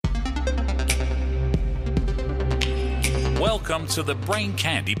Welcome to the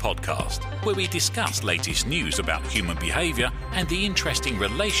BrainCandy podcast, where we discuss latest news about human behavior and the interesting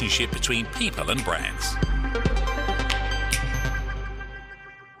relationship between people and brands.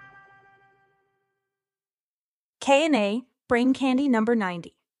 K&A, BrainCandy number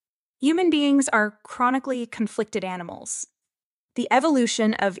 90. Human beings are chronically conflicted animals. The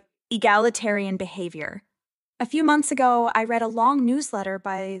evolution of egalitarian behavior. A few months ago, I read a long newsletter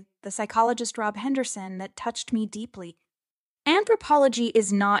by the psychologist Rob Henderson that touched me deeply. Anthropology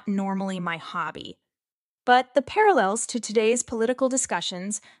is not normally my hobby, but the parallels to today's political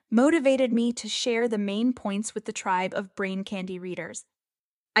discussions motivated me to share the main points with the tribe of BrainCandy readers.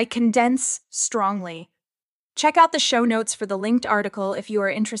 I condense strongly. Check out the show notes for the linked article if you are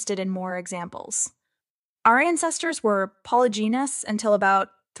interested in more examples. Our ancestors were polygynous until about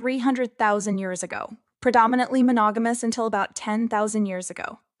 300,000 years ago, predominantly monogamous until about 10,000 years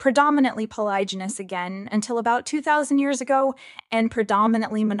ago, predominantly polygynous again until about 2,000 years ago, and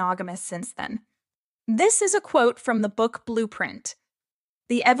predominantly monogamous since then. This is a quote from the book Blueprint,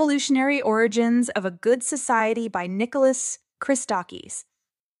 The Evolutionary Origins of a Good Society by Nicholas Christakis.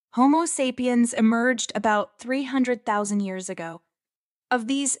 Homo sapiens emerged about 300,000 years ago. Of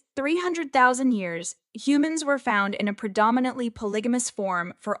these 300,000 years, humans were found in a predominantly polygamous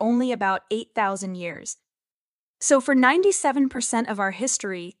form for only about 8,000 years. So for 97% of our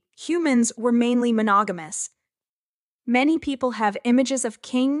history, humans were mainly monogamous. Many people have images of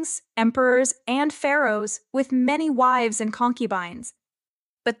kings, emperors, and pharaohs with many wives and concubines.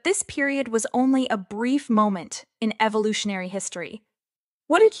 But this period was only a brief moment in evolutionary history.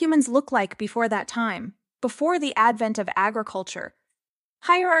 What did humans look like before that time, before the advent of agriculture?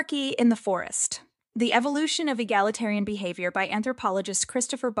 Hierarchy in the Forest. The Evolution of Egalitarian Behavior by anthropologist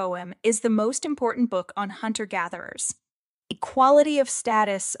Christopher Boehm is the most important book on hunter-gatherers. Equality of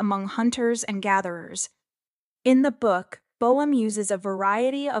status among hunters and gatherers. In the book, Boehm uses a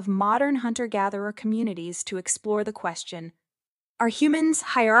variety of modern hunter-gatherer communities to explore the question, are humans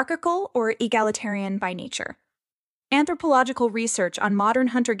hierarchical or egalitarian by nature? Anthropological research on modern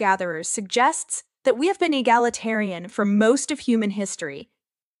hunter-gatherers suggests that we have been egalitarian for most of human history.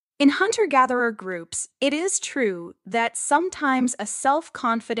 In hunter-gatherer groups, it is true that sometimes a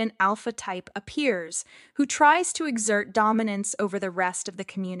self-confident alpha type appears who tries to exert dominance over the rest of the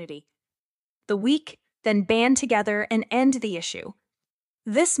community. The weak then band together and end the issue.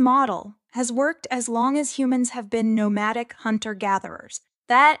 This model has worked as long as humans have been nomadic hunter-gatherers.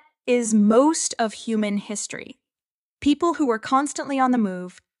 That is most of human history. People who were constantly on the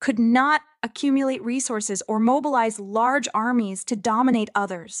move could not accumulate resources or mobilize large armies to dominate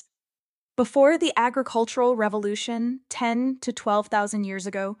others. Before the agricultural revolution, 10 to 12,000 years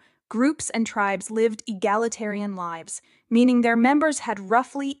ago, groups and tribes lived egalitarian lives, meaning their members had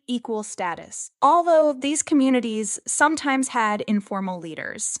roughly equal status. Although these communities sometimes had informal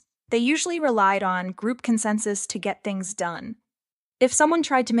leaders, they usually relied on group consensus to get things done. If someone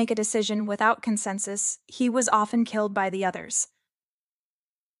tried to make a decision without consensus, he was often killed by the others.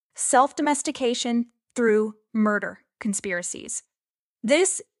 Self-domestication through murder conspiracies.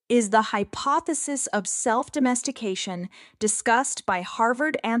 This is the hypothesis of self-domestication discussed by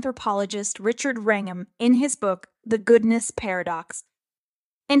Harvard anthropologist Richard Wrangham in his book, The Goodness Paradox.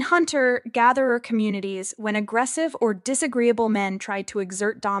 In hunter-gatherer communities, when aggressive or disagreeable men tried to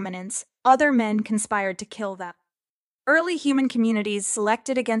exert dominance, other men conspired to kill them. Early human communities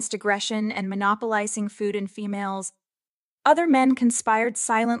selected against aggression and monopolizing food and females. Other men conspired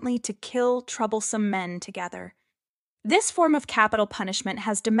silently to kill troublesome men together. This form of capital punishment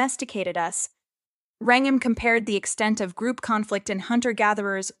has domesticated us. Wrangham compared the extent of group conflict in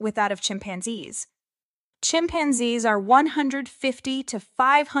hunter-gatherers with that of chimpanzees. Chimpanzees are 150 to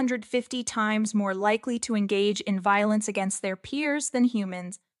 550 times more likely to engage in violence against their peers than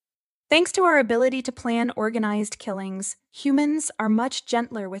humans. Thanks to our ability to plan organized killings, humans are much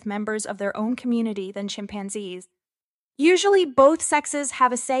gentler with members of their own community than chimpanzees. Usually, both sexes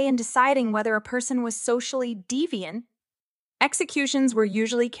have a say in deciding whether a person was socially deviant. Executions were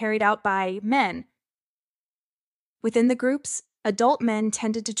usually carried out by men. Within the groups, adult men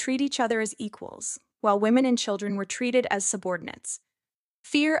tended to treat each other as equals, while women and children were treated as subordinates.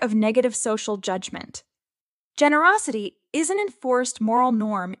 Fear of negative social judgment. Generosity is an enforced moral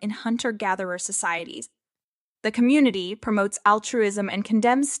norm in hunter-gatherer societies. The community promotes altruism and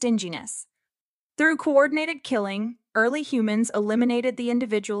condemns stinginess. Through coordinated killing, early humans eliminated the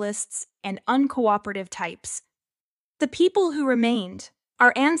individualists and uncooperative types. The people who remained,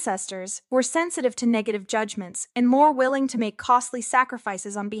 our ancestors, were sensitive to negative judgments and more willing to make costly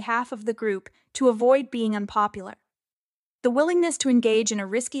sacrifices on behalf of the group to avoid being unpopular. The willingness to engage in a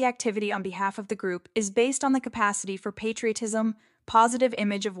risky activity on behalf of the group is based on the capacity for patriotism, positive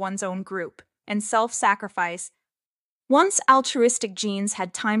image of one's own group, and self-sacrifice. Once altruistic genes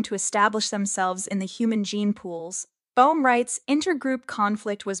had time to establish themselves in the human gene pools, Boehm writes, intergroup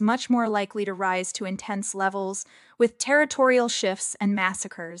conflict was much more likely to rise to intense levels, with territorial shifts and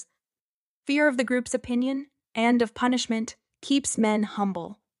massacres. Fear of the group's opinion and of punishment keeps men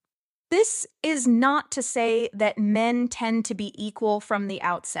humble. This is not to say that men tend to be equal from the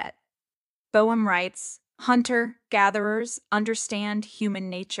outset. Boehm writes, hunter-gatherers understand human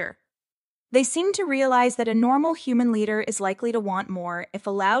nature. They seem to realize that a normal human leader is likely to want more if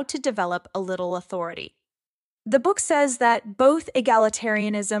allowed to develop a little authority. The book says that both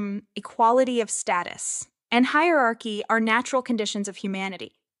egalitarianism, equality of status, and hierarchy are natural conditions of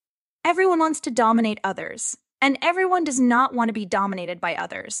humanity. Everyone wants to dominate others, and everyone does not want to be dominated by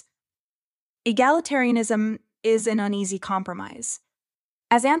others. Egalitarianism is an uneasy compromise.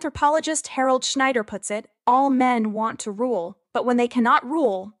 As anthropologist Harold Schneider puts it, all men want to rule, but when they cannot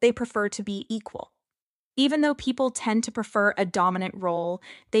rule, they prefer to be equal. Even though people tend to prefer a dominant role,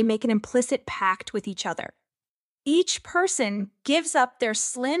 they make an implicit pact with each other. Each person gives up their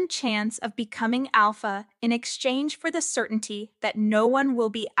slim chance of becoming alpha in exchange for the certainty that no one will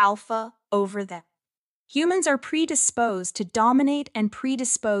be alpha over them. Humans are predisposed to dominate and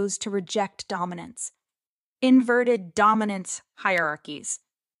predisposed to reject dominance. Inverted dominance hierarchies.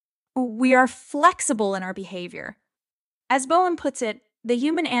 We are flexible in our behavior. As Bowen puts it, the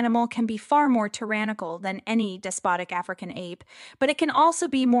human animal can be far more tyrannical than any despotic African ape, but it can also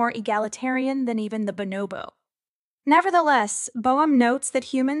be more egalitarian than even the bonobo. Nevertheless, Boehm notes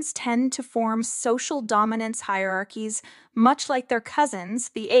that humans tend to form social dominance hierarchies much like their cousins,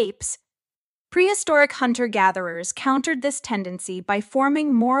 the apes. Prehistoric hunter-gatherers countered this tendency by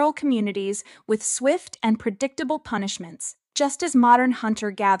forming moral communities with swift and predictable punishments, just as modern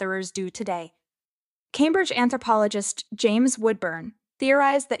hunter-gatherers do today. Cambridge anthropologist James Woodburn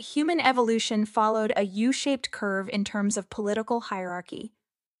theorized that human evolution followed a U-shaped curve in terms of political hierarchy.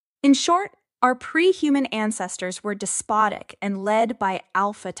 In short, our pre-human ancestors were despotic and led by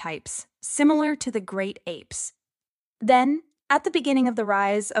alpha types, similar to the great apes. Then, at the beginning of the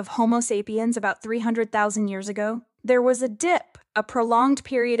rise of Homo sapiens about 300,000 years ago, there was a dip, a prolonged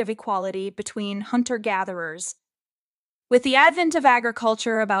period of equality between hunter-gatherers. With the advent of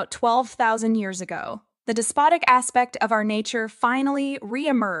agriculture about 12,000 years ago, the despotic aspect of our nature finally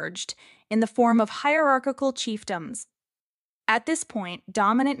re-emerged in the form of hierarchical chiefdoms. At this point,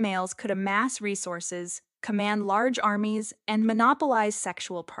 dominant males could amass resources, command large armies, and monopolize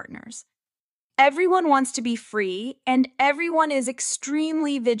sexual partners. Everyone wants to be free, and everyone is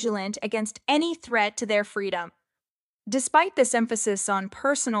extremely vigilant against any threat to their freedom. Despite this emphasis on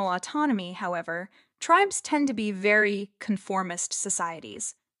personal autonomy, however, tribes tend to be very conformist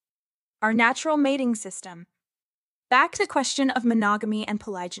societies. Our natural mating system. Back to the question of monogamy and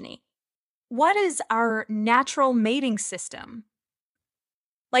polygyny. What is our natural mating system?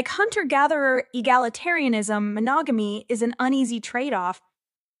 Like hunter-gatherer egalitarianism, monogamy is an uneasy trade-off.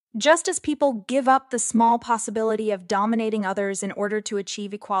 Just as people give up the small possibility of dominating others in order to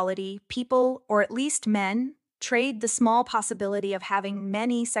achieve equality, people, or at least men, trade the small possibility of having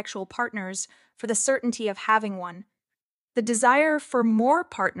many sexual partners for the certainty of having one. The desire for more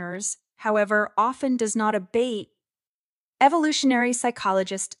partners, however, often does not abate. Evolutionary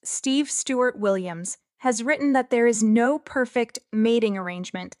psychologist Steve Stewart Williams has written that there is no perfect mating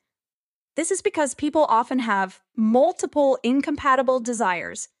arrangement. This is because people often have multiple incompatible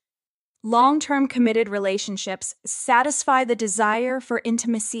desires. Long-term committed relationships satisfy the desire for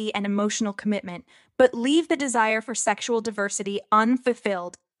intimacy and emotional commitment, but leave the desire for sexual diversity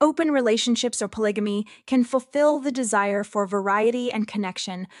unfulfilled. Open relationships or polygamy can fulfill the desire for variety and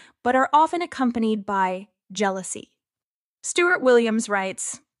connection, but are often accompanied by jealousy. Stuart Williams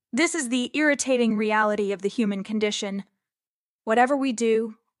writes, "This is the irritating reality of the human condition. Whatever we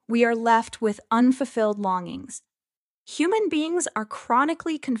do, we are left with unfulfilled longings. Human beings are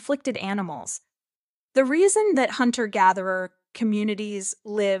chronically conflicted animals. The reason that hunter-gatherer communities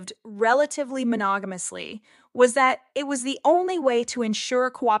lived relatively monogamously was that it was the only way to ensure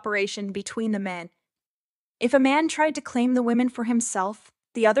cooperation between the men. If a man tried to claim the women for himself,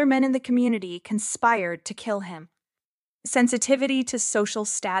 the other men in the community conspired to kill him. Sensitivity to social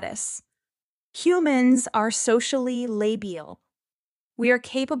status. Humans are socially labial. We are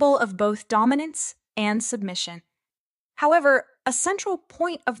capable of both dominance and submission. However, a central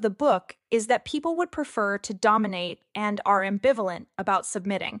point of the book is that people would prefer to dominate and are ambivalent about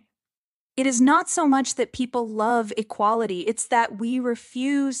submitting. It is not so much that people love equality, it's that we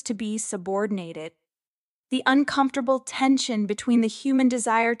refuse to be subordinated. The uncomfortable tension between the human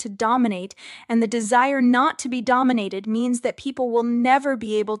desire to dominate and the desire not to be dominated means that people will never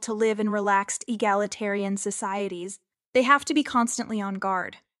be able to live in relaxed, egalitarian societies. They have to be constantly on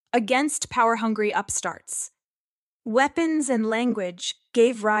guard against power-hungry upstarts. Weapons and language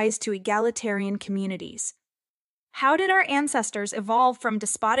gave rise to egalitarian communities. How did our ancestors evolve from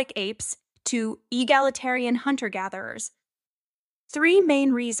despotic apes to egalitarian hunter-gatherers? 3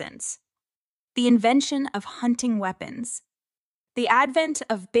 main reasons. The invention of hunting weapons, the advent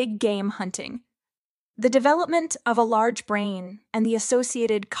of big game hunting, the development of a large brain and the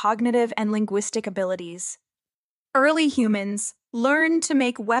associated cognitive and linguistic abilities. Early humans learned to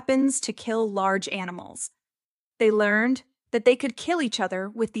make weapons to kill large animals. They learned that they could kill each other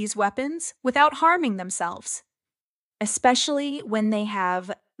with these weapons without harming themselves, especially when they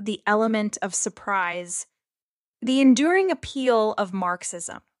have the element of surprise. The enduring appeal of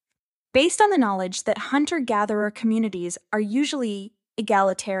Marxism. Based on the knowledge that hunter-gatherer communities are usually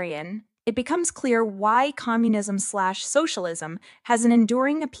egalitarian, it becomes clear why communism/socialism has an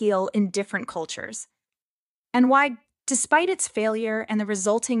enduring appeal in different cultures, and why, despite its failure and the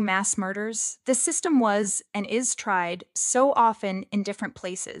resulting mass murders, the system was and is tried so often in different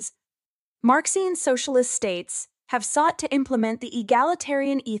places. Marxian socialist states have sought to implement the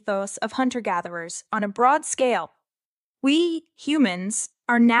egalitarian ethos of hunter-gatherers on a broad scale. We, humans,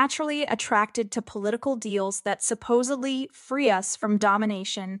 are naturally attracted to political deals that supposedly free us from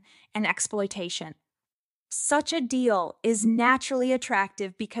domination and exploitation. Such a deal is naturally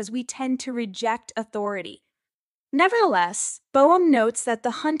attractive because we tend to reject authority. Nevertheless, Boehm notes that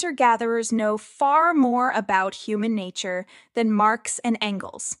the hunter-gatherers know far more about human nature than Marx and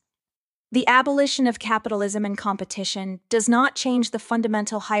Engels. The abolition of capitalism and competition does not change the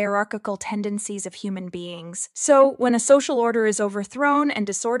fundamental hierarchical tendencies of human beings. So, when a social order is overthrown and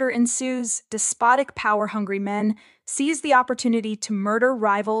disorder ensues, despotic, power-hungry men seize the opportunity to murder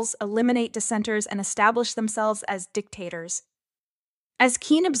rivals, eliminate dissenters, and establish themselves as dictators. As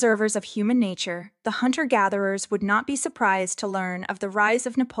keen observers of human nature, the hunter-gatherers would not be surprised to learn of the rise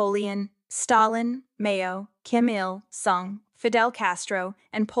of Napoleon, Stalin, Mao, Kim Il-sung, Fidel Castro,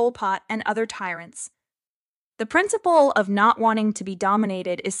 and Pol Pot, and other tyrants. The principle of not wanting to be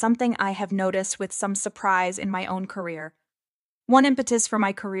dominated is something I have noticed with some surprise in my own career. One impetus for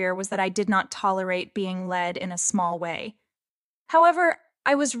my career was that I did not tolerate being led in a small way. However,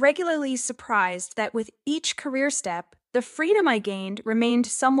 I was regularly surprised that with each career step, the freedom I gained remained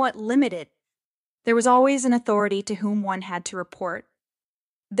somewhat limited. There was always an authority to whom one had to report.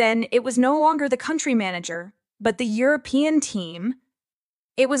 Then it was no longer the country manager, but the European team.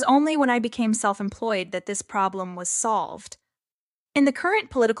 It was only when I became self-employed that this problem was solved. In the current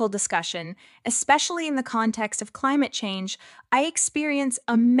political discussion, especially in the context of climate change, I experience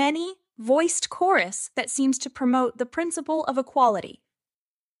a many-voiced chorus that seems to promote the principle of equality.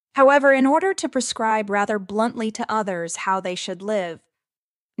 However, in order to prescribe rather bluntly to others how they should live,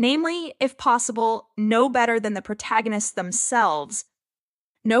 namely, if possible, no better than the protagonists themselves,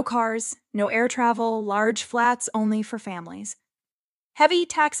 no cars, no air travel, large flats only for families. Heavy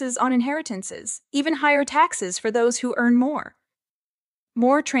taxes on inheritances, even higher taxes for those who earn more.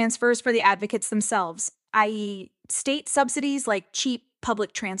 More transfers for the advocates themselves, i.e., state subsidies like cheap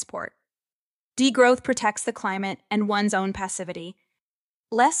public transport. Degrowth protects the climate and one's own passivity.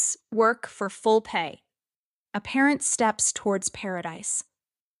 Less work for full pay. Apparent steps towards paradise.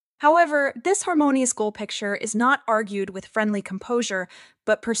 However, this harmonious goal picture is not argued with friendly composure,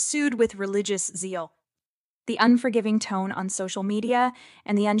 but pursued with religious zeal. The unforgiving tone on social media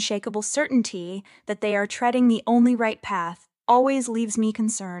and the unshakable certainty that they are treading the only right path always leaves me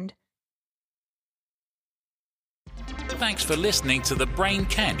concerned. Thanks for listening to the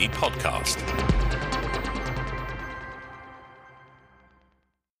BrainCandy podcast.